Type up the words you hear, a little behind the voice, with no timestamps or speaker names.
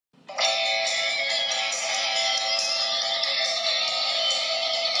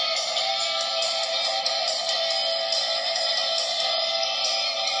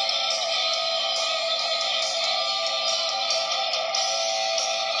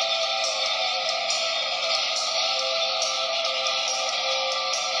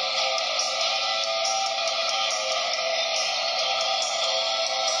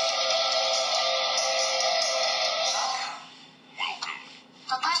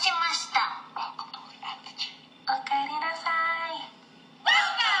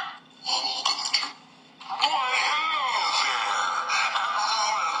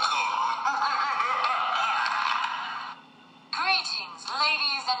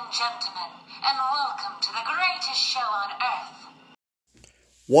and gentlemen, and welcome to the greatest show on earth.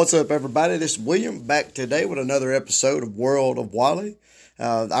 What's up, everybody? This is William, back today with another episode of World of Wally.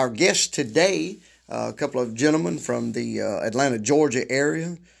 Our guests today, a couple of gentlemen from the Atlanta, Georgia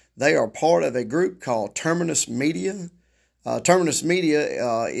area. They are part of a group called Terminus Media. Terminus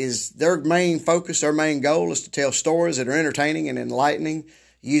Media is their main focus, their main goal is to tell stories that are entertaining and enlightening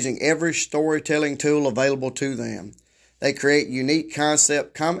using every storytelling tool available to them. They create unique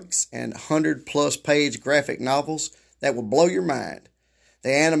concept comics and 100-plus page graphic novels that will blow your mind.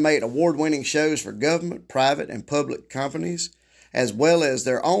 They animate award-winning shows for government, private, and public companies, as well as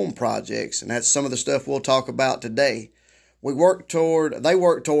their own projects, and that's some of the stuff we'll talk about today. They work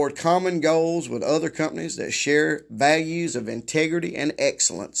toward common goals with other companies that share values of integrity and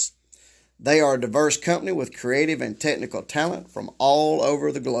excellence. They are a diverse company with creative and technical talent from all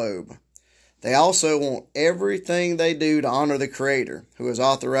over the globe. They also want everything they do to honor the Creator, who has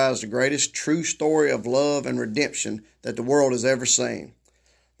authorized the greatest true story of love and redemption that the world has ever seen.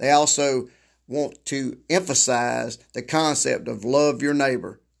 They also want to emphasize the concept of love your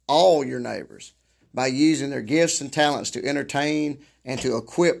neighbor, all your neighbors, by using their gifts and talents to entertain and to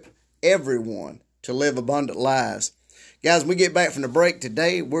equip everyone to live abundant lives. Guys, when we get back from the break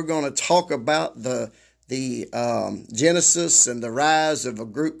today, we're going to talk about the genesis and the rise of a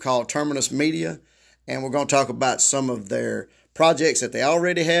group called Terminus Media, and we're going to talk about some of their projects that they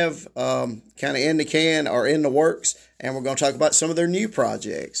already have kind of in the can or in the works, and we're going to talk about some of their new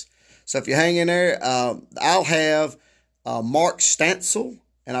projects. So if you hang in there, I'll have Mark Stancil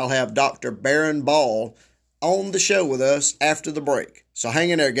and I'll have Dr. Baron Ball on the show with us after the break. So hang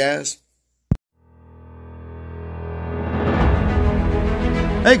in there, guys.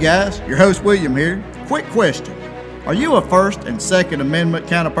 Hey guys, your host William here. Quick question. Are you a First and Second Amendment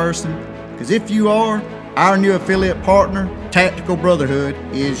kind of person? Because if you are, our new affiliate partner, Tactical Brotherhood,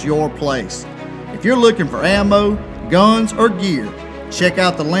 is your place. If you're looking for ammo, guns, or gear, check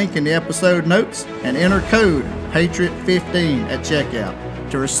out the link in the episode notes and enter code PATRIOT15 at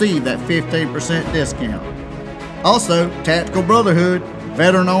checkout to receive that 15% discount. Also, Tactical Brotherhood,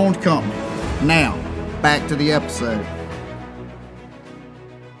 veteran-owned company. Now, back to the episode.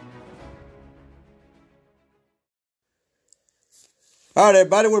 All right,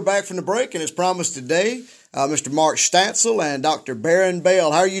 everybody, we're back from the break, and as promised today, Mr. Mark Stancil and Dr. Baron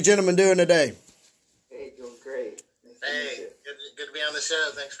Bell. How are you gentlemen doing today? Hey, doing great. Hey, good to be on the show.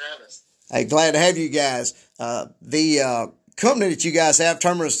 Thanks for having us. Hey, glad to have you guys. The company that you guys have,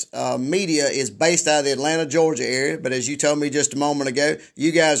 Terminus Media, is based out of the Atlanta, Georgia area, but as you told me just a moment ago,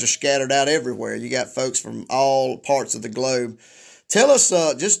 you guys are scattered out everywhere. You got folks from all parts of the globe. Tell us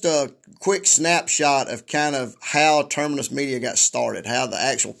just a quick snapshot of kind of how Terminus Media got started, how the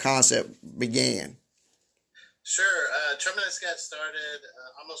actual concept began. Sure. Terminus got started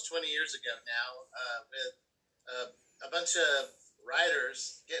almost 20 years ago now with a bunch of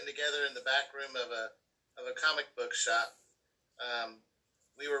writers getting together in the back room of a comic book shop.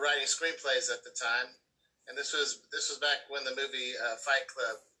 We were writing screenplays at the time, and this was back when the movie Fight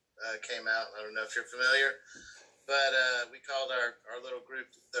Club came out. I don't know if you're familiar. But we called our little group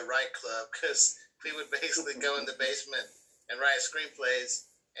the Write Club because we would basically go in the basement and write screenplays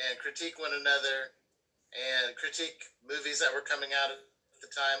and critique one another and critique movies that were coming out at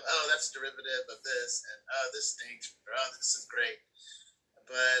the time. Oh, that's derivative of this, and oh, this stinks, or oh, this is great.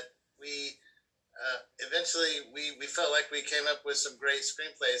 But we eventually we felt like we came up with some great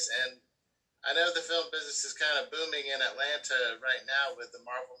screenplays, and I know the film business is kind of booming in Atlanta right now with the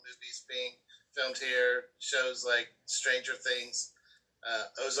Marvel movies being filmed here, shows like Stranger Things,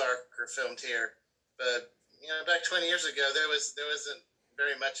 Ozark are filmed here. But back 20 years ago, there wasn't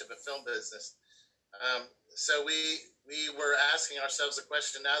very much of a film business. So we were asking ourselves the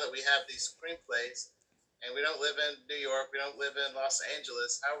question: now that we have these screenplays, and we don't live in New York, we don't live in Los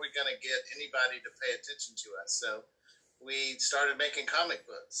Angeles, how are we going to get anybody to pay attention to us? So we started making comic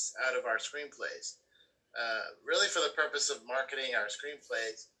books out of our screenplays, really for the purpose of marketing our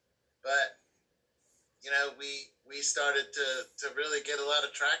screenplays, but we started to really get a lot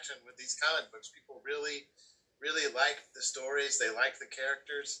of traction with these comic books. People really, really liked the stories. They liked the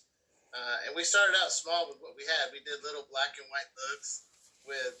characters. And we started out small with what we had. We did little black and white books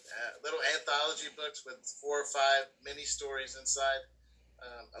with little anthology books with 4 or 5 mini stories inside,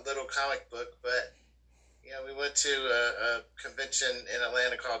 a little comic book. But, we went to a convention in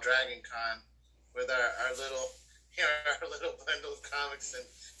Atlanta called Dragon Con with our little bundle of comics, and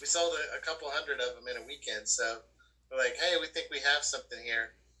we sold a couple hundred of them in a weekend. So we're like, hey, we think we have something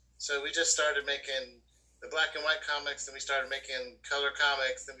here. So we just started making the black and white comics, then we started making color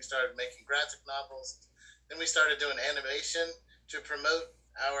comics, then we started making graphic novels, then we started doing animation to promote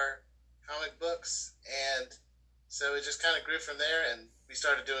our comic books, and so it just kind of grew from there. And we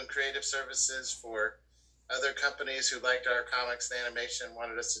started doing creative services for other companies who liked our comics and animation and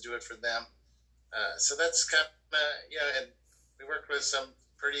wanted us to do it for them. So that's kind of, and we worked with some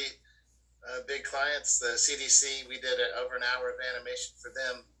pretty big clients. The CDC, we did over an hour of animation for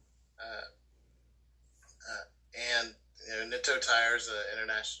them. And Nitto Tires, an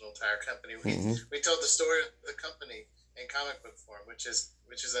international tire company. We told the story of the company in comic book form, which is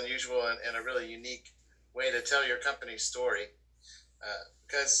unusual and a really unique way to tell your company's story.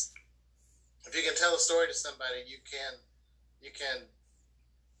 Because if you can tell a story to somebody, you can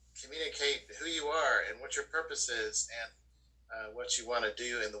communicate who you are and what your purpose is and what you want to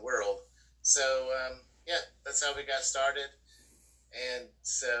do in the world. So that's how we got started. And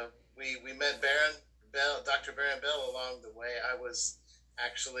so we met Dr. Baron Bell along the way. I was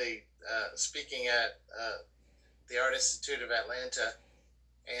actually speaking at the Art Institute of Atlanta,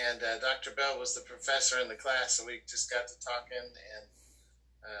 and Dr. Bell was the professor in the class, so we just got to talking, and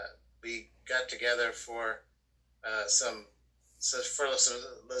we got together for some lasagna,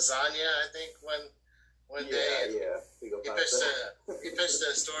 I think, one day. Yeah. He pitched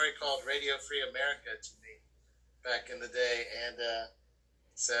a story called Radio Free America to me back in the day, and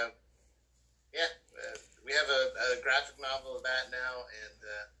we have a graphic novel of that now, and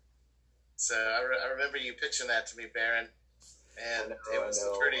so I remember you pitching that to me, Baron, and it was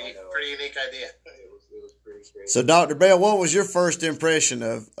a pretty unique idea. It was pretty crazy. So, Dr. Bell, what was your first impression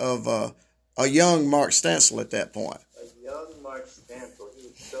of a young Mark Stansel at that point? A young Mark Stansel. He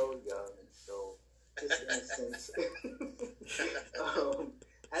was so young and so just innocent.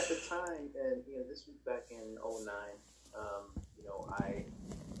 At the time, and this was back in 2009. I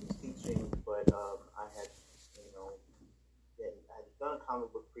was teaching, but I had done a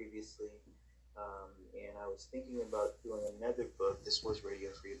comic book previously, and I was thinking about doing another book. This was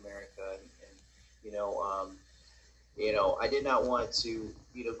Radio Free America, and I did not want to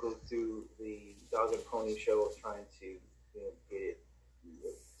go through the dog and pony show of trying to get it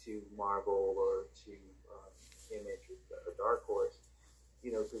to Marvel or to Image or Dark Horse,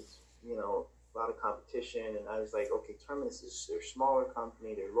 because a lot of competition, and I was like, okay, Terminus they're a smaller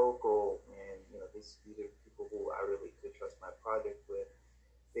company, they're local, and these are people who I really could trust my project with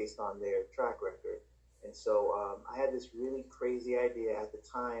based on their track record. And so I had this really crazy idea at the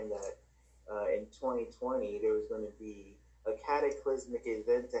time that in 2020 there was going to be a cataclysmic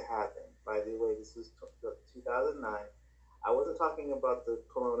event to happen. By the way, this was 2009. I wasn't talking about the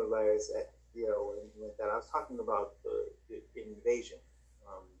coronavirus, and that I was talking about the invasion.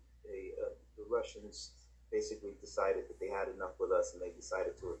 The Russians basically decided that they had enough with us, and they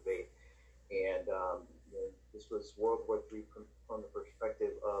decided to invade. And this was World War III from the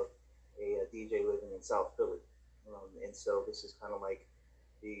perspective of a DJ living in South Philly. And so this is kind of like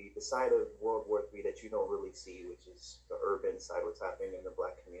the side of World War III that you don't really see, which is the urban side, what's happening in the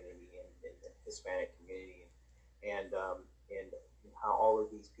Black community and the Hispanic community, and how all of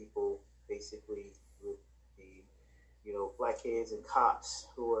these people basically with the Black kids and cops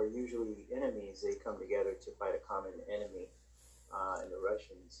who are usually enemies, they come together to fight a common enemy, and the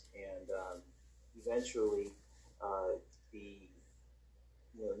Russians. And eventually, the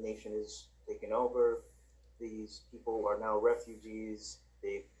nation is taken over. These people are now refugees.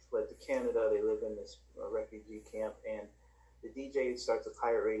 They've fled to Canada. They live in this refugee camp. And the DJ starts a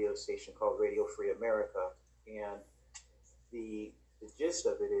pirate radio station called Radio Free America. And the gist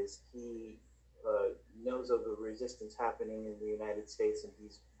of it is he knows of the resistance happening in the United States, and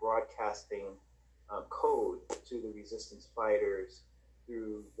he's broadcasting code to the resistance fighters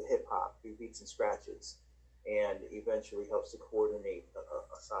through the hip hop, through beats and scratches, and eventually helps to coordinate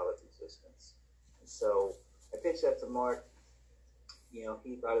a solid resistance. And so I pitched that to Mark. He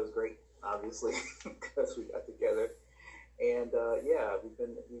thought it was great, obviously, because we got together, and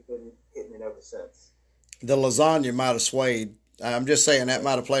we've been hitting it ever since. The lasagna might have swayed. I'm just saying that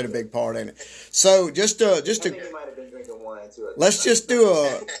might have played a big part in it. So I think he might have been drinking wine too. let's just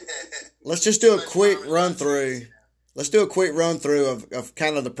do a quick run through. Let's do a quick run through of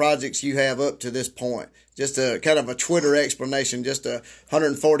kind of the projects you have up to this point. Just a kind of a Twitter explanation, just a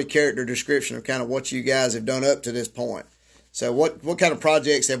 140 character description of kind of what you guys have done up to this point. So what kind of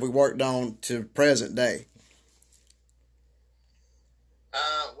projects have we worked on to present day?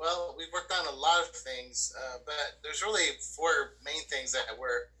 Well, we've worked on a lot of things, but there's really four main things that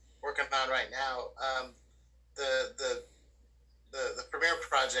we're working on right now. The premier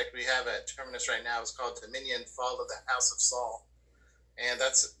project we have at Terminus right now is called Dominion: Fall of the House of Saul, and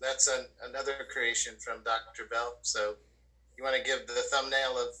that's another creation from Dr. Bell. So, you want to give the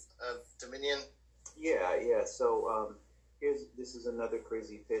thumbnail of Dominion? Yeah. So this is another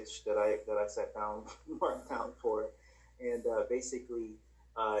crazy pitch that I sat down marked down for, and basically,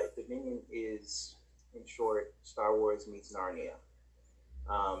 Dominion is, in short, Star Wars meets Narnia.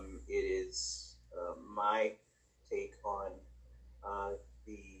 It is my take on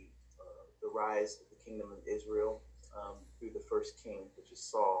the rise of the kingdom of Israel through the first king, which is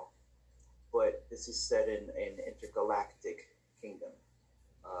Saul. But this is set in an intergalactic kingdom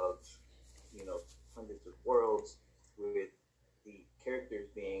of hundreds of worlds, with the characters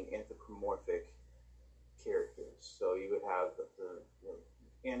being anthropomorphic characters. So you would have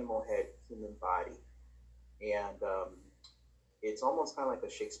the animal head, human body, and it's almost kind of like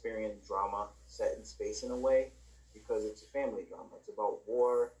a Shakespearean drama set in space in a way, because it's a family drama. It's about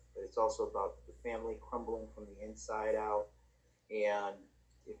war, but it's also about the family crumbling from the inside out. And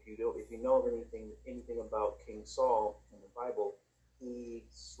if you know of anything about King Saul in the Bible, he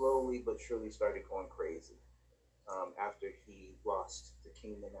slowly but surely started going crazy after he lost the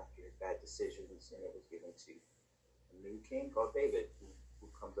kingdom after his bad decisions, and it was given to a new king called David, who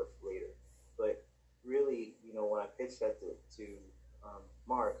comes up later. But really, when I pitched that to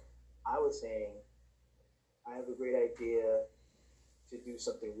Mark, I was saying I have a great idea to do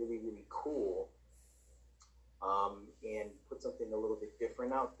something really, really cool, and put something a little bit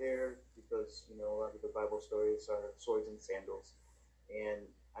different out there, because a lot of the Bible stories are swords and sandals, and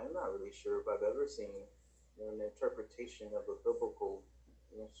I'm not really sure if I've ever seen an interpretation of a biblical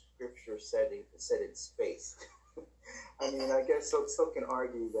scripture set in space. I mean, I guess some can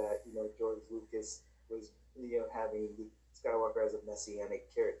argue that George Lucas was having Luke Skywalker as a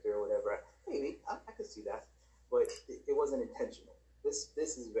messianic character or whatever. Maybe I could see that, but it wasn't intentional. This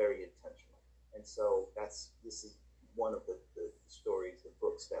is very intentional, and so this is one of the stories, the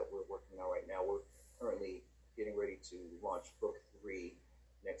books that we're working on right now. We're currently getting ready to launch book 3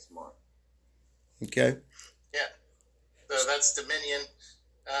 next month. Okay. Yeah. So that's Dominion.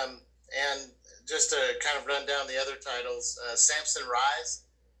 And just to kind of run down the other titles, Samson Rise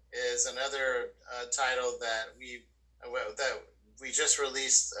is another title that we just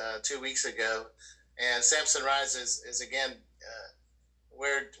released 2 weeks ago. And Samson Rise is again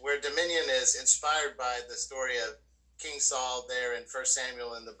where Dominion is inspired by the story of King Saul there in 1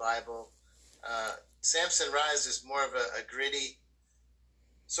 Samuel in the Bible. Samson Rise is more of a gritty,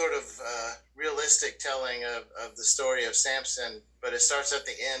 sort of realistic telling of the story of Samson, but it starts at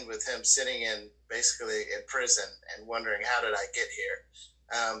the end with him sitting basically in prison and wondering, how did I get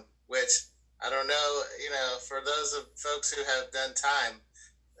here? Which, I don't know, for those of folks who have done time,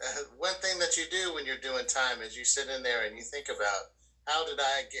 one thing that you do when you're doing time is you sit in there and you think about, how did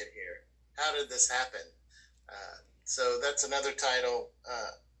I get here? How did this happen? So that's another title.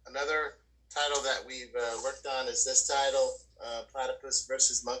 Another title that we've worked on is this title, Platypus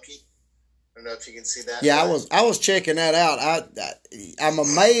versus Monkey. I don't know if you can see that. Yeah, I was checking that out. I'm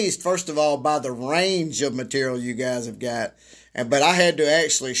amazed, first of all, by the range of material you guys have got. But I had to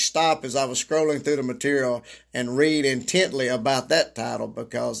actually stop as I was scrolling through the material and read intently about that title,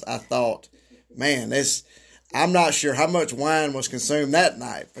 because I thought, man, I'm not sure how much wine was consumed that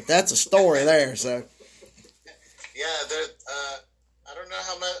night, but that's a story there. So yeah, I don't know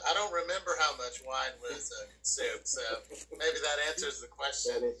how much. I don't remember how much wine was consumed. So maybe that answers the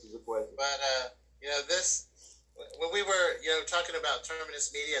question. That answers the question. But this, when we were talking about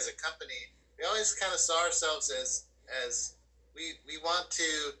Terminus Media as a company, we always kind of saw ourselves as we want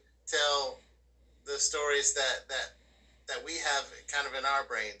to tell the stories that we have kind of in our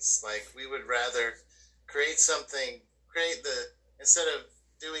brains. Like, we would rather instead of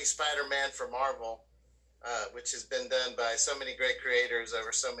doing Spider-Man for Marvel, which has been done by so many great creators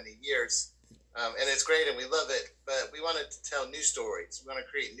over so many years. And it's great and we love it, but we wanted to tell new stories. We want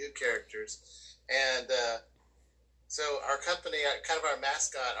to create new characters. And so our company, kind of our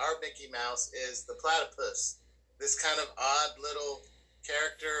mascot, our Mickey Mouse, is the platypus. This kind of odd little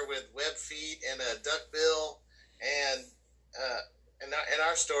character with web feet and a duck bill. And in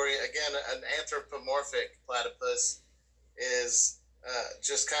our story, again, an anthropomorphic platypus is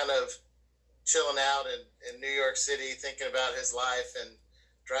just kind of chilling out in New York City, thinking about his life and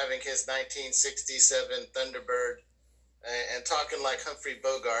driving his 1967 Thunderbird and talking like Humphrey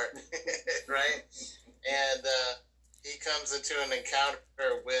Bogart, right? And he comes into an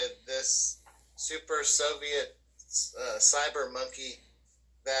encounter with this super Soviet cyber monkey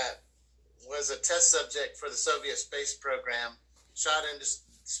that was a test subject for the Soviet space program, shot into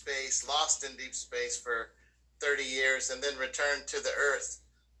space, lost in deep space for 30 years, and then returned to the Earth.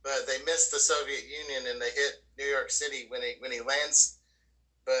 But they missed the Soviet Union and they hit New York City when he lands.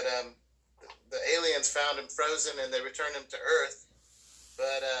 But the aliens found him frozen and they returned him to Earth.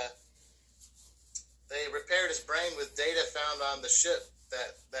 But they repaired his brain with data found on the ship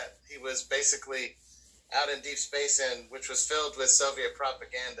that he was basically out in deep space in, which was filled with Soviet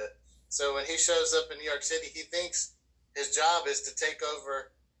propaganda. So when he shows up in New York City, he thinks his job is to take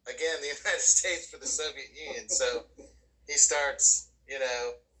over again the United States for the Soviet Union. So he starts,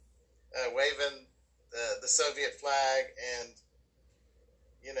 waving the Soviet flag and,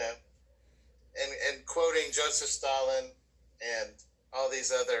 and quoting Joseph Stalin and all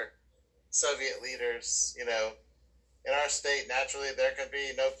these other Soviet leaders, in our state, naturally, there can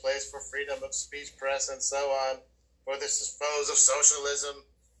be no place for freedom of speech, press, and so on, for this is foes of socialism,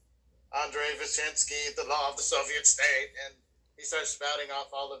 Andrei Vyshensky, the law of the Soviet state, and he starts spouting off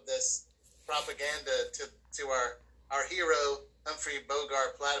all of this propaganda to our hero, Humphrey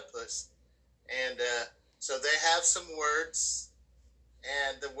Bogart Platypus. And so they have some words,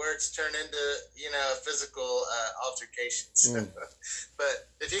 and the words turn into, physical altercations. But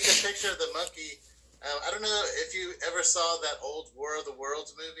if you can picture the monkey, I don't know if you ever saw that old War of the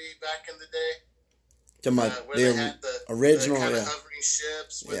Worlds movie back in the day. Where they had the original, kind of hovering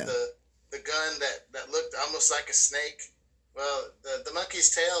ships with the gun that looked almost like a snake. Well, the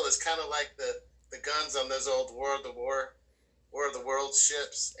monkey's tail is kind of like the guns on those old War of the Worlds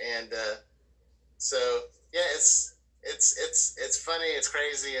ships, and so yeah, it's funny, it's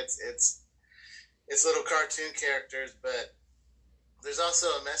crazy, it's little cartoon characters, but there's also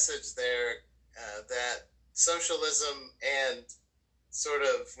a message there that socialism and sort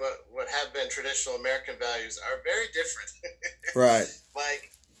of what have been traditional American values are very different. Right.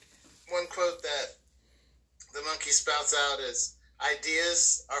 Like one quote that the monkey spouts out is,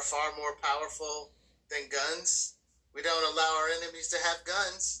 "Ideas are far more powerful than guns. We don't allow our enemies to have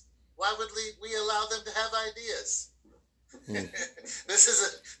guns. Why would we allow them to have ideas?" This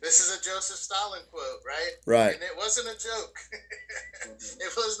is a Joseph Stalin quote, right? Right. And it wasn't a joke.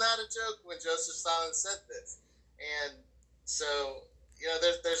 It was not a joke when Joseph Stalin said this. And so,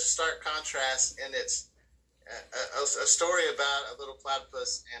 there's a stark contrast, and it's a story about a little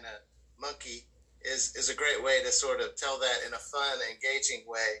platypus and a monkey is a great way to sort of tell that in a fun, engaging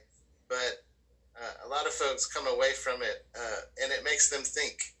way. But a lot of folks come away from it, and it makes them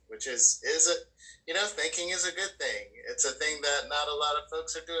think, which is thinking is a good thing. It's a thing that not a lot of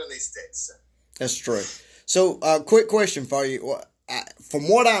folks are doing these days. So. That's true. So, quick question for you. From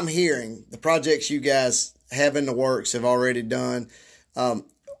what I'm hearing, the projects you guys have in the works have already done.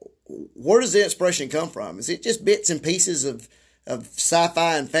 Where does the inspiration come from? Is it just bits and pieces of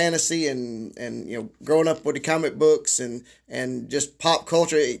sci-fi and fantasy and growing up with the comic books and just pop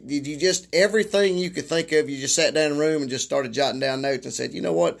culture? Did you just, everything you could think of, you just sat down in a room and just started jotting down notes and said, you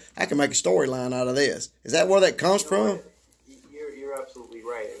know what, I can make a storyline out of this? Is that where that comes from? You're absolutely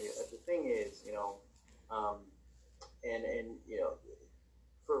right. I mean, the thing is,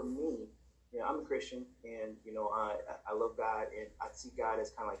 for me, I'm a Christian, and I love God, and I see God as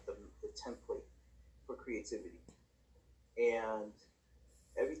kind of like the template for creativity. And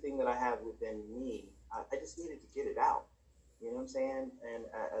everything that I have within me, I just needed to get it out. You know what I'm saying? And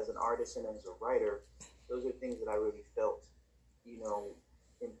as an artist and as a writer, those are things that I really felt,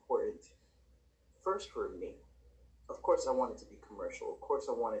 important. First for me, of course, I wanted to be commercial. Of course,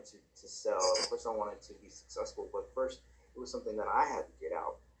 I wanted to sell. Of course, I wanted to be successful. But first, it was something that I had to get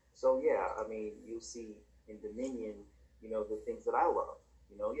out. So yeah, I mean, you'll see in Dominion, the things that I love.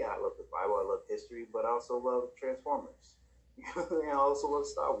 I love the Bible, I love history, but I also love Transformers. I also love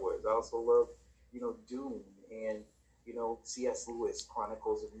Star Wars. I also love, Dune and, C.S. Lewis,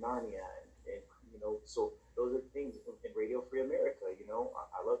 Chronicles of Narnia. And so those are things in Radio Free America.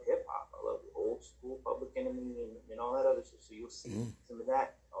 I love hip hop. I love old school Public Enemy and all that other stuff. So you'll see some of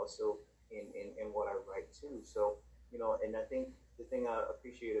that also in what I write too. So, and I think the thing I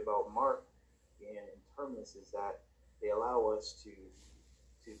appreciate about Mark and Terminus is that they allow us to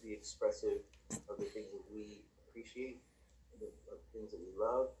be expressive of the things that we appreciate, the things that we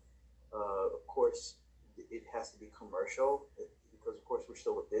love. Of course, it has to be commercial because, of course, we're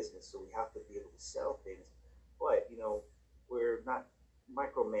still a business, so we have to be able to sell things. But, we're not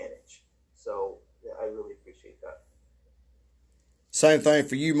micromanaged. So I really appreciate that. Same thing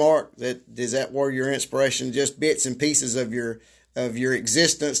for you, Mark. Is that where your inspiration, just bits and pieces of your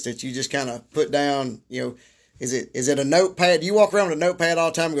existence that you just kind of put down? Is it a notepad? Do you walk around with a notepad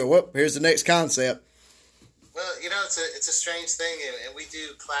all the time and go, "Whoop, here's the next concept"? Well, it's a strange thing, and we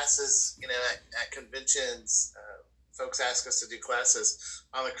do classes, at conventions. Folks ask us to do classes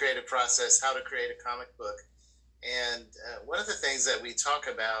on the creative process, how to create a comic book, and one of the things that we talk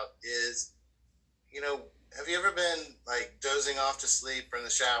about is, have you ever been like dozing off to sleep or in the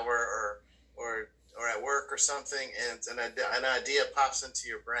shower or at work or something, and an idea pops into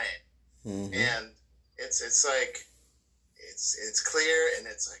your brain, and it's like it's clear, and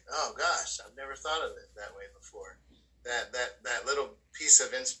it's like, oh gosh, I've never thought of it that way before. That little piece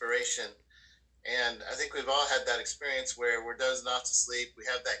of inspiration. And I think we've all had that experience where we're dozing off to sleep. We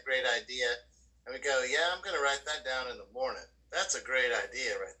have that great idea, and we go, yeah, I'm going to write that down in the morning. That's a great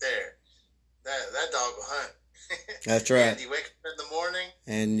idea right there. That dog will hunt. That's right. And you wake up in the morning,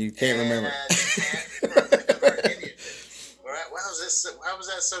 and you can't remember. You can't remember any of it. All right, why was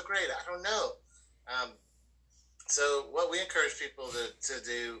that so great? I don't know. So what we encourage people to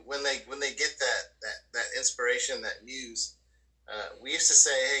do when they get that inspiration, that muse, we used to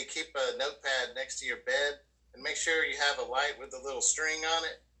say, hey, keep a notepad next to your bed and make sure you have a light with a little string on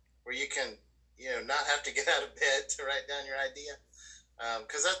it where you can, not have to get out of bed to write down your idea.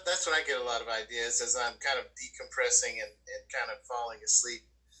 Because that's when I get a lot of ideas as I'm kind of decompressing and kind of falling asleep.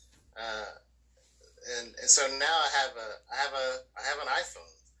 And so now I have an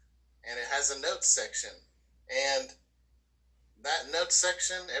iPhone, and it has a notes section. And that notes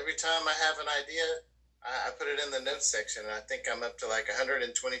section, every time I have an idea, I put it in the notes section, and I think I'm up to like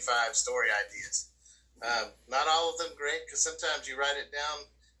 125 story ideas. Not all of them great, because sometimes you write it down,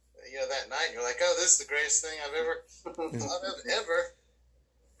 that night, and you're like, oh, this is the greatest thing I've ever thought of ever.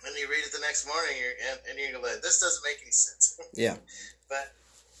 And you read it the next morning, and you're like, this doesn't make any sense. Yeah. But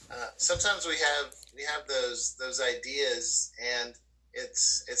sometimes we have those ideas, and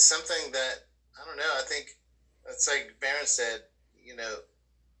it's something that, I don't know, I think it's like Barron said,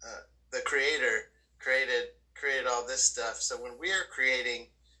 the Creator created all this stuff. So when we are creating,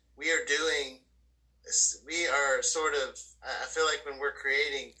 we are doing this, we are sort of, I feel like when we're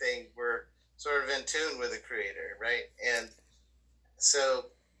creating things, we're sort of in tune with the Creator, right? And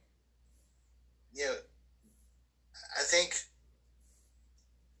so, I think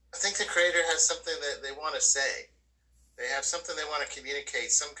the Creator has something that they want to say. They have something they want to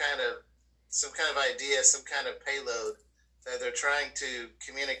communicate, some kind of idea, some kind of payload that they're trying to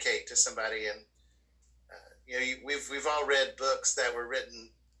communicate to somebody. And we've all read books that were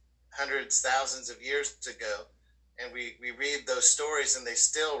written hundreds, thousands of years ago, and we read those stories, and they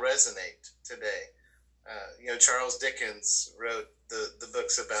still resonate today. Charles Dickens wrote the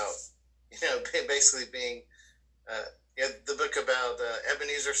books about, basically being the book about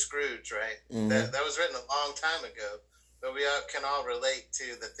Ebenezer Scrooge, right? Mm-hmm. That was written a long time ago, but we can all relate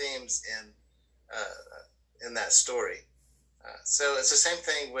to the themes in that story. So it's the same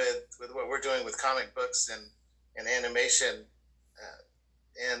thing with what we're doing with comic books and animation,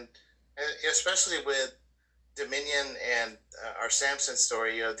 and especially with Dominion and our Samson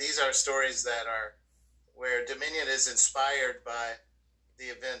story. These are stories that are where Dominion is inspired by the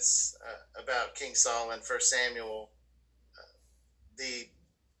events about King Saul and 1 Samuel. The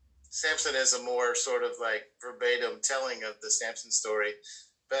Samson is a more sort of like verbatim telling of the Samson story,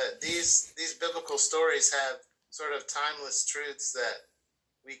 but these biblical stories have sort of timeless truths that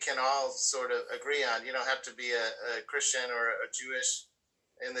we can all sort of agree on. You don't have to be a Christian or a Jewish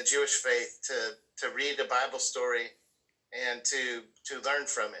in the Jewish faith to read a Bible story and to learn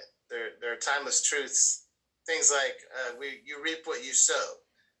from it. There are timeless truths. Things like you reap what you sow.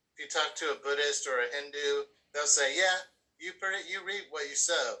 If you talk to a Buddhist or a Hindu, they'll say, "Yeah, you reap what you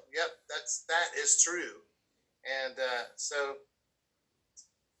sow." Yep, that is true. And so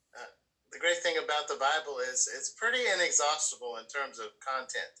the great thing about the Bible is it's pretty inexhaustible in terms of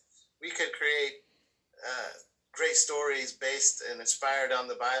content. We could create great stories based and inspired on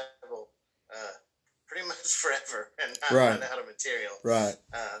the Bible pretty much forever and not run out of material. Right.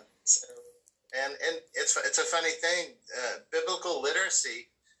 And it's a funny thing. Biblical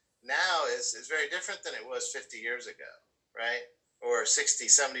literacy now is very different than it was 50 years ago, right? Or 60,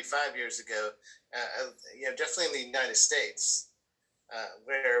 75 years ago. Definitely in the United States,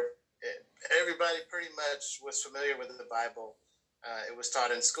 where everybody pretty much was familiar with the Bible. It was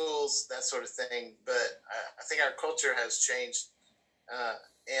taught in schools, that sort of thing. But I think our culture has changed,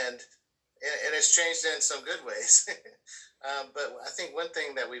 and it's changed in some good ways. But I think one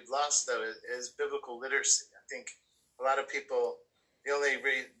thing that we've lost, though, is biblical literacy. I think a lot of people, the only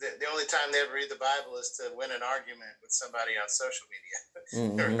time they ever read the Bible is to win an argument with somebody on social media,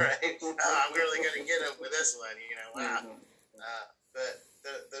 mm-hmm. Right? I'm really going to get them with this one, wow. Mm-hmm. But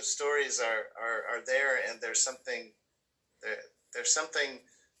those stories are there, and there's something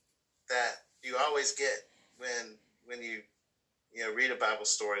that you always get when you read a Bible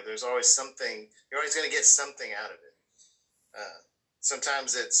story. There's always something. You're always going to get something out of it.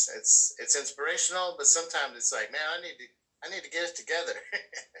 Sometimes it's inspirational, but sometimes it's like, man, I need to get it together,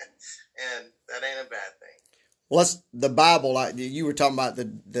 and that ain't a bad thing. Well, that's the Bible. Like you were talking about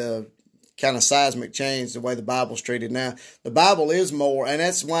the kind of seismic change the way the Bible's treated now. The Bible is more, and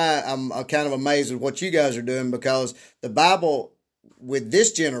that's why I'm kind of amazed with what you guys are doing, because the Bible with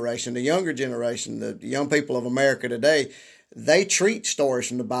this generation, the younger generation, the young people of America today, they treat stories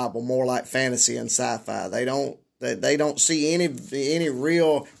from the Bible more like fantasy and sci-fi. They don't see any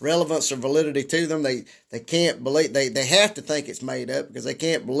real relevance or validity to them. They can't believe, they have to think it's made up because they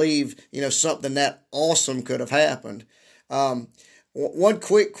can't believe, something that awesome could have happened. One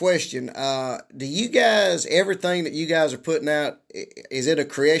quick question. Do you guys, everything that you guys are putting out, is it a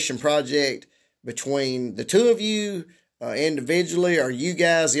creation project between the two of you individually? Are you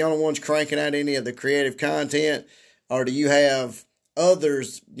guys the only ones cranking out any of the creative content? Or do you have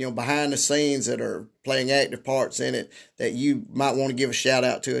others, behind the scenes that are playing active parts in it that you might want to give a shout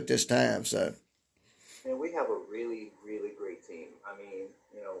out to at this time? So, and we have a really, really great team. I mean,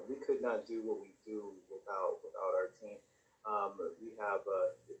 we could not do what we do without our team. We have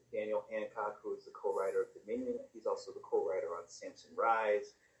Daniel Hancock, who is the co-writer of Dominion. He's also the co-writer on Samson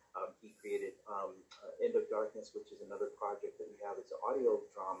Rise. He created End of Darkness, which is another project that we have. It's an audio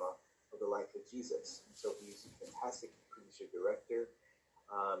drama of the life of Jesus. So he's a fantastic producer-director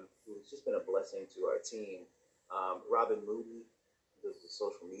who's just been a blessing to our team. Robin Moody does the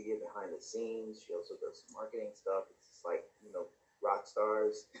social media behind the scenes. She also does some marketing stuff. It's just like, rock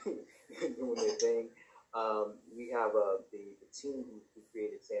stars doing their thing. We have the team who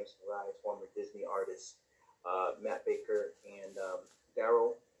created Samson Rise, former Disney artist Matt Baker and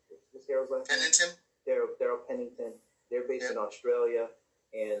Daryl. What's Daryl's last name? Pennington. Daryl Pennington. They're based in Australia,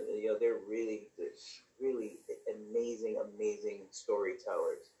 and they're really amazing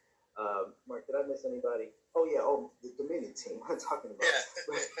storytellers. Mark, did I miss anybody? Oh yeah, the Dominion team. I'm talking about.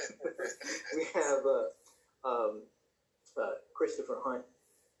 Yeah. We have Christopher Hunt,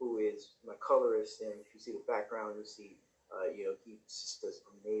 who is my colorist, and if you see the background, you see, he just does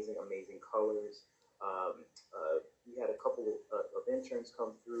amazing colors. We had a couple of interns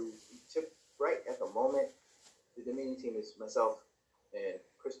come through. Right at the moment, the Dominion team is myself and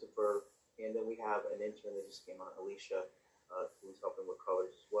Christopher, and then we have an intern that just came on, Alicia, who's helping with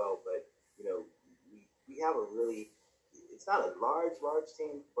colors as well. But we have a really, it's not a large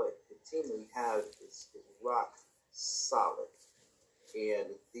team, but the team that we have is rock solid.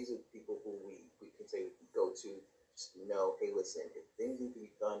 And these are the people who we can say we can go to, just hey, listen, if things need to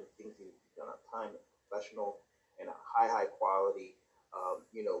be done, if things need to be done on time, professional, and a high quality,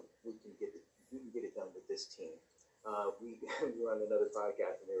 we can get it done with this team. We were on another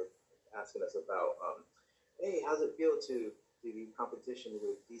podcast and they were asking us about, hey, how's it feel to be competition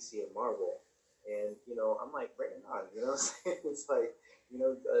with DC and Marvel? And I'm like, bring it on. It's like,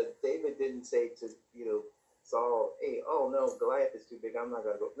 David didn't say to Saul, hey, oh no, Goliath is too big, I'm not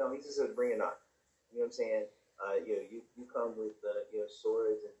gonna go. No, he just said, bring it on. You know what I'm saying? You come with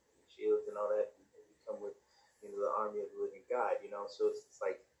swords and shields and all that. And you come with the army of the living God. So it's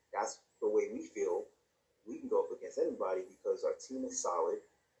like that's the way we feel. We can go up against anybody because our team is solid,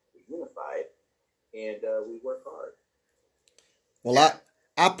 we're unified, and we work hard. Well,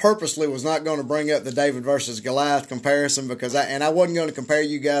 I purposely was not going to bring up the David versus Goliath comparison because I wasn't going to compare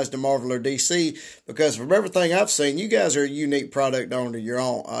you guys to Marvel or DC because from everything I've seen, you guys are a unique product onto your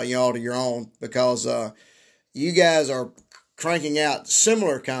own, all to your own, because you guys are cranking out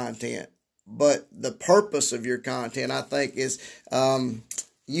similar content, but the purpose of your content, I think, is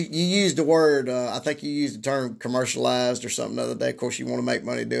you used the word, I think you used the term commercialized or something the other day. Of course, you want to make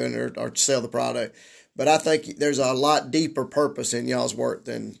money doing it or sell the product. But I think there's a lot deeper purpose in y'all's work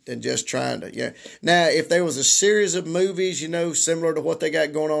than just trying to, Now, if there was a series of movies, similar to what they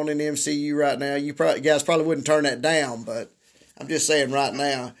got going on in the MCU right now, you guys probably wouldn't turn that down. But I'm just saying right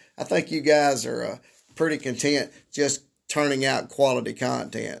now, I think you guys are pretty content just turning out quality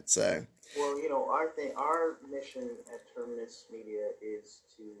content. So, well, our mission at Terminus Media is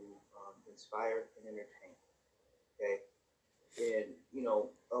to inspire and entertain. Okay, and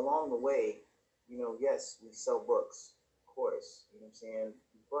along the way. Yes, we sell books, of course, you know what I'm saying?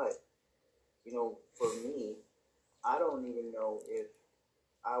 But, for me, I don't even know if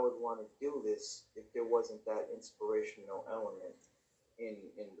I would want to do this if there wasn't that inspirational element in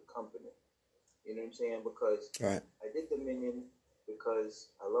the company. You know what I'm saying? Because right. I did Dominion because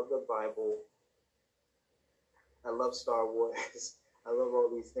I love the Bible. I love Star Wars. I love all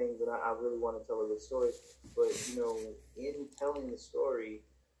these things, and I really want to tell a good story. But, in telling the story,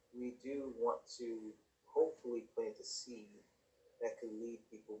 we do want to hopefully plant a seed that could lead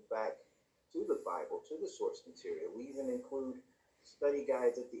people back to the Bible, to the source material. We even include study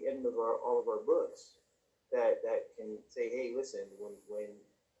guides at the end of all of our books that can say, hey, listen, when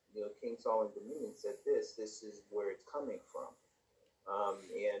King Solomon Dominion said this is where it's coming from.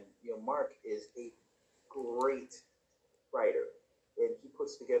 And Mark is a great writer, and he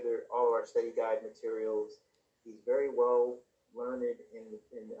puts together all of our study guide materials. He's very well learned in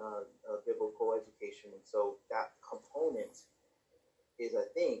biblical education, and so that component is, I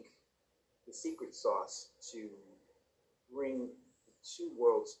think, the secret sauce to bring the two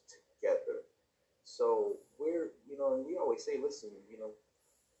worlds together. So and we always say, listen,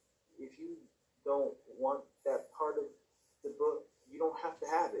 if you don't want that part of the book, you don't have to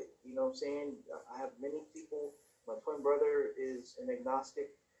have it. You know what I'm saying? I have many people. My twin brother is an agnostic,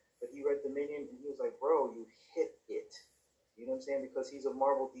 but he read Dominion and he was like, bro, you hit it. You know what I'm saying? Because he's a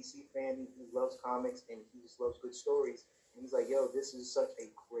Marvel DC fan. He loves comics and he just loves good stories. And he's like, yo, this is such a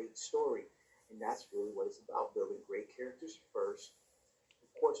great story. And that's really what it's about, building great characters first.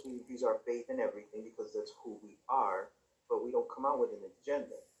 Of course, we use our faith in everything because that's who we are, but we don't come out with an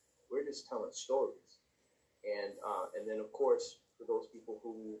agenda. We're just telling stories. And then, of course, for those people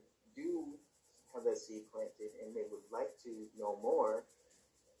who do have that seed planted and they would like to know more,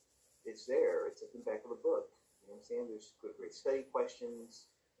 it's there. It's at the back of the book. You know what I'm saying? There's great study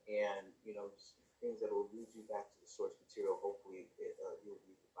questions and, things that will lead you back to the source material. Hopefully, you'll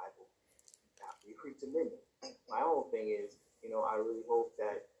read the Bible after you read Dominion. My own thing is, I really hope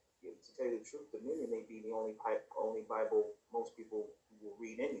that, to tell you the truth, Dominion may be the only Bible most people will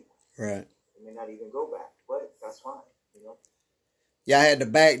read anyway. Right. They may not even go back, but that's fine, Yeah, I had to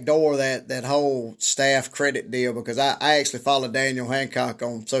backdoor that whole staff credit deal because I actually followed Daniel Hancock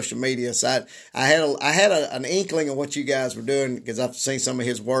on social media. So I had an inkling of what you guys were doing because I've seen some of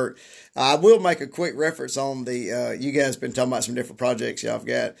his work. I will make a quick reference on the you guys been talking about some different projects y'all have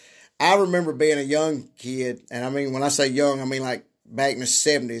got. I remember being a young kid, and I mean when I say young, I mean like back in the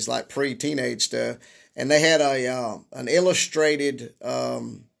 70s, like pre-teenage stuff. And they had an illustrated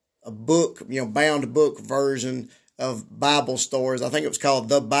a book, bound book version of Bible stories. I think it was called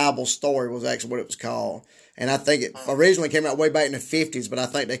The Bible Story was actually what it was called. And I think it originally came out way back in the 50s, but I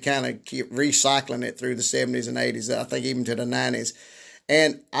think they kind of keep recycling it through the 70s and 80s, I think even to the 90s.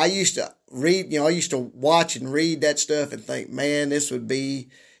 And I used to read, I used to watch and read that stuff and think, man, this would be,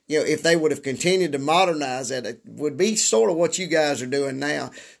 if they would have continued to modernize it, it would be sort of what you guys are doing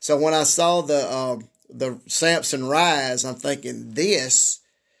now. So when I saw the Samson Rise, I'm thinking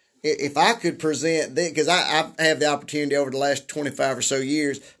if I could present this, because I have the opportunity over the last 25 or so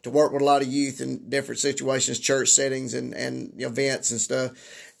years to work with a lot of youth in different situations, church settings and events and stuff.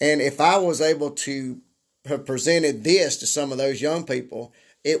 And if I was able to have presented this to some of those young people,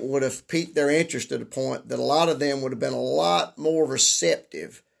 it would have piqued their interest to the point that a lot of them would have been a lot more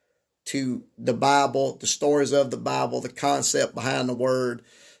receptive to the Bible, the stories of the Bible, the concept behind the word.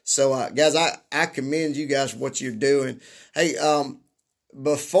 So, guys, I commend you guys for what you're doing. Hey,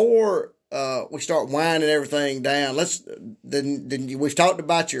 before we start winding everything down, we've talked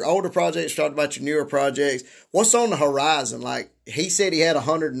about your older projects, talked about your newer projects. What's on the horizon? Like he said, he had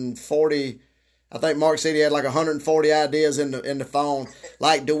 140. I think Mark said he had like 140 ideas in the phone.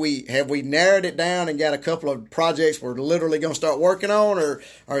 Like, have we narrowed it down and got a couple of projects we're literally going to start working on, or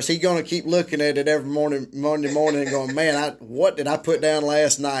is he going to keep looking at it every Monday morning and going, man, what did I put down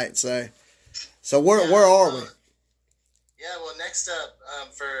last night? So where are we? Yeah, well, next up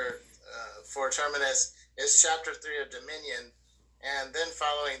for Terminus is Chapter 3 of Dominion, and then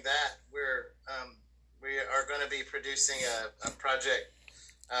following that, we are going to be producing a project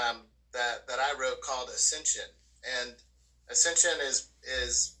that I wrote called Ascension, and Ascension is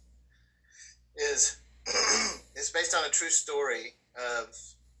based on a true story of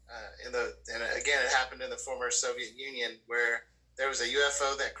and again it happened in the former Soviet Union where there was a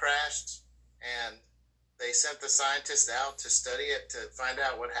UFO that crashed and they sent the scientists out to study it to find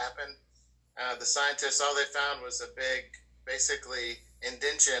out what happened. The scientists, all they found was a big, basically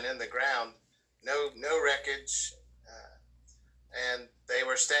indention in the ground, no wreckage, and they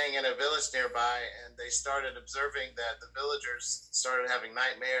were staying in a village nearby, and they started observing that the villagers started having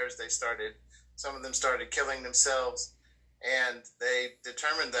nightmares. Some of them started killing themselves, and they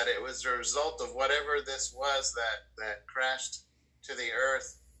determined that it was a result of whatever this was that crashed to the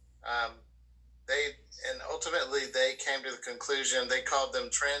earth. Ultimately they came to the conclusion, they called them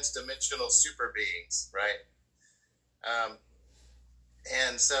transdimensional super beings, right?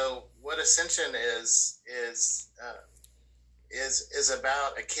 And so what Ascension is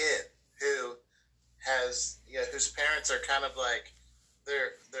about a kid who has, whose parents are kind of like,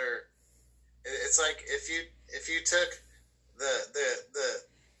 it's like if you took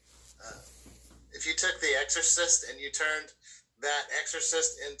if you took The Exorcist and you turned that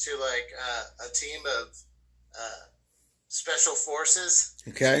exorcist into like a team of special forces.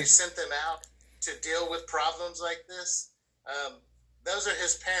 Okay. You sent them out to deal with problems like this. those are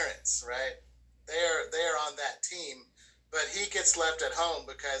his parents, right? They are on that team, but he gets left at home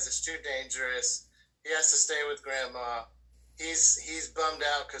because it's too dangerous. He has to stay with grandma. He's bummed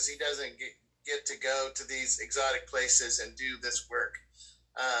out because he doesn't get to go to these exotic places and do this work.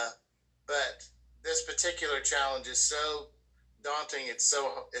 But this particular challenge is so daunting. It's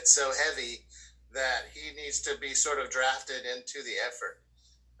so heavy that he needs to be sort of drafted into the effort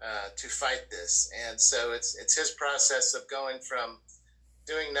to fight this. And so it's his process of going from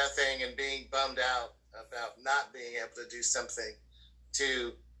doing nothing and being bummed out about not being able to do something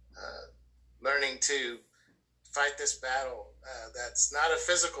to learning to fight this battle that's not a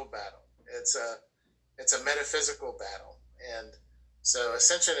physical battle. It's a metaphysical battle. And so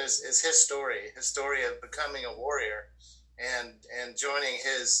Ascension is his story of becoming a warrior and joining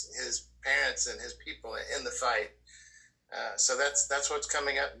his parents and his people in the fight. So that's what's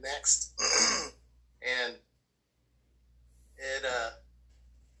coming up next. And it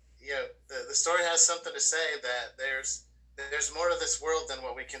the story has something to say that there's more to this world than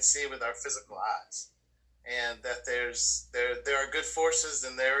what we can see with our physical eyes, and that there are good forces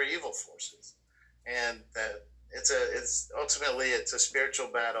and there are evil forces, and that it's ultimately a spiritual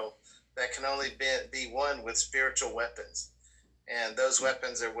battle that can only be won with spiritual weapons, and those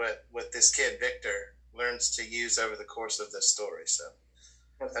weapons are what this kid Victor learns to use over the course of this story. So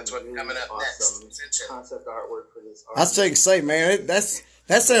that's what's really coming up awesome next. Concept artwork for this. I was saying, say, man, that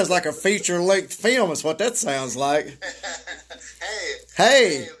sounds like a feature-length film. Is what that sounds like.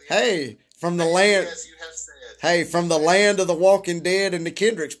 Hey, from the land. As you have said. Hey, from the land of the Walking Dead and the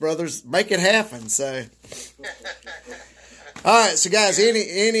Kendricks brothers, make it happen. So, all right. So, guys,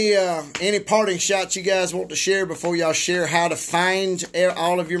 any parting shots you guys want to share before y'all share how to find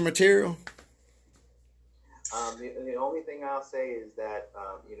all of your material? The only thing I'll say is that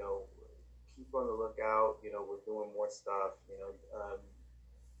keep on the lookout. We're doing more stuff.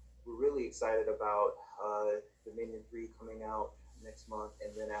 We're really excited about Dominion 3 coming out next month,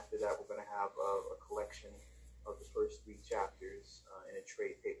 and then after that, we're going to have a collection of the first 3 chapters in a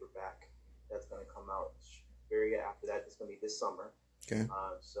trade paperback that's going to come out after that. It's going to be this summer. Okay.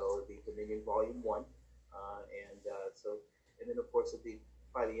 So the Dominion Volume 1, and then of course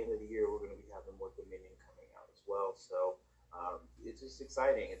by the end of the year, we're going to be having more Dominion coming out as well. So it's just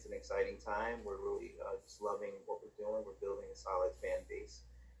exciting. It's an exciting time. We're really just loving what we're doing. We're building a solid fan base,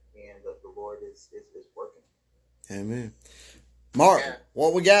 and the Lord is working. Amen. Mark,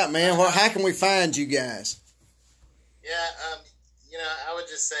 what we got, man? How can we find you guys? Yeah, I would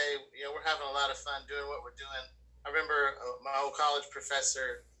just say, we're having a lot of fun doing what we're doing. I remember my old college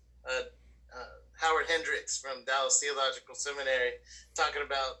professor, Howard Hendricks from Dallas Theological Seminary, talking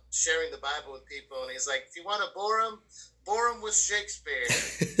about sharing the Bible with people. And he's like, if you want to bore them with Shakespeare.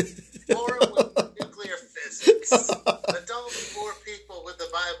 Bore them with nuclear physics. But don't bore people with the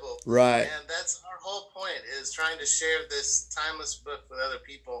Bible. Right. And that's our whole point, is trying to share this timeless book with other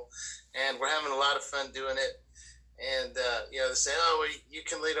people. And we're having a lot of fun doing it. And, they say, well, you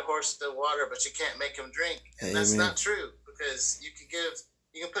can lead a horse to water, but you can't make him drink. And that's not true, because you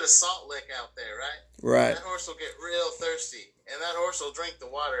can put a salt lick out there, right? Right. That horse will get real thirsty, and that horse will drink the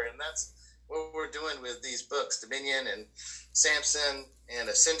water. And that's what we're doing with these books, Dominion and Samson and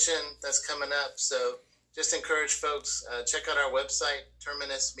Ascension, that's coming up. So just encourage folks, check out our website,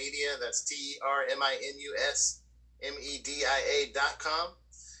 Terminus Media. That's TerminusMedia.com.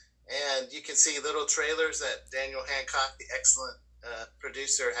 And you can see little trailers that Daniel Hancock, the excellent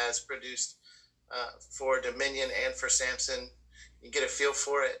producer, has produced for Dominion and for Samson. You get a feel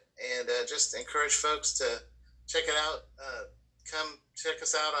for it, and just encourage folks to check it out. Come check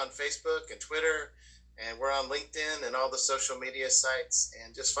us out on Facebook and Twitter, and we're on LinkedIn and all the social media sites,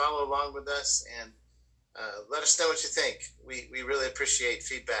 and just follow along with us and let us know what you think. We really appreciate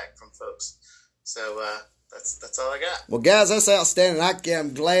feedback from folks. So that's all I got. Well, guys, that's outstanding.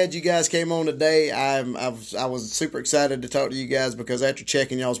 I'm glad you guys came on today. I was super excited to talk to you guys, because after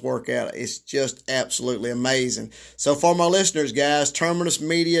checking y'all's work out, it's just absolutely amazing. So for my listeners, guys,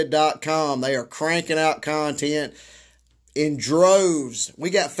 TerminusMedia.com. They are cranking out content in droves. We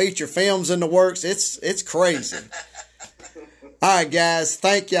got feature films in the works. It's crazy. All right, guys.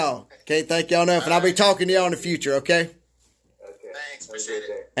 Thank y'all. Can't thank y'all enough. And I'll be talking to y'all in the future, okay? Okay. Thanks. Appreciate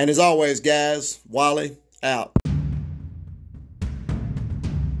it. And as always, guys, Wally out.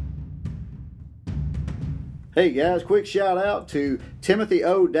 Hey guys, quick shout out to Timothy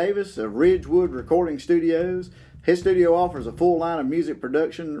O. Davis of Ridgewood Recording Studios. His studio offers a full line of music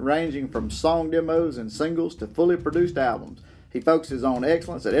production ranging from song demos and singles to fully produced albums. He focuses on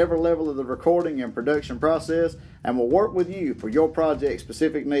excellence at every level of the recording and production process and will work with you for your project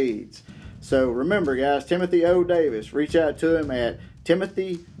specific needs. So remember guys, Timothy O. Davis, reach out to him at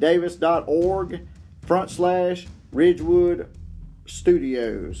timothydavis.org/Ridgewood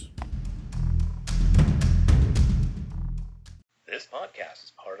Studios. This podcast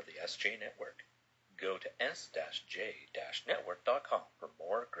is part of the SJ Network. Go to s-j-network.com for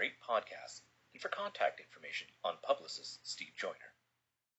more great podcasts and for contact information on publicist Steve Joyner.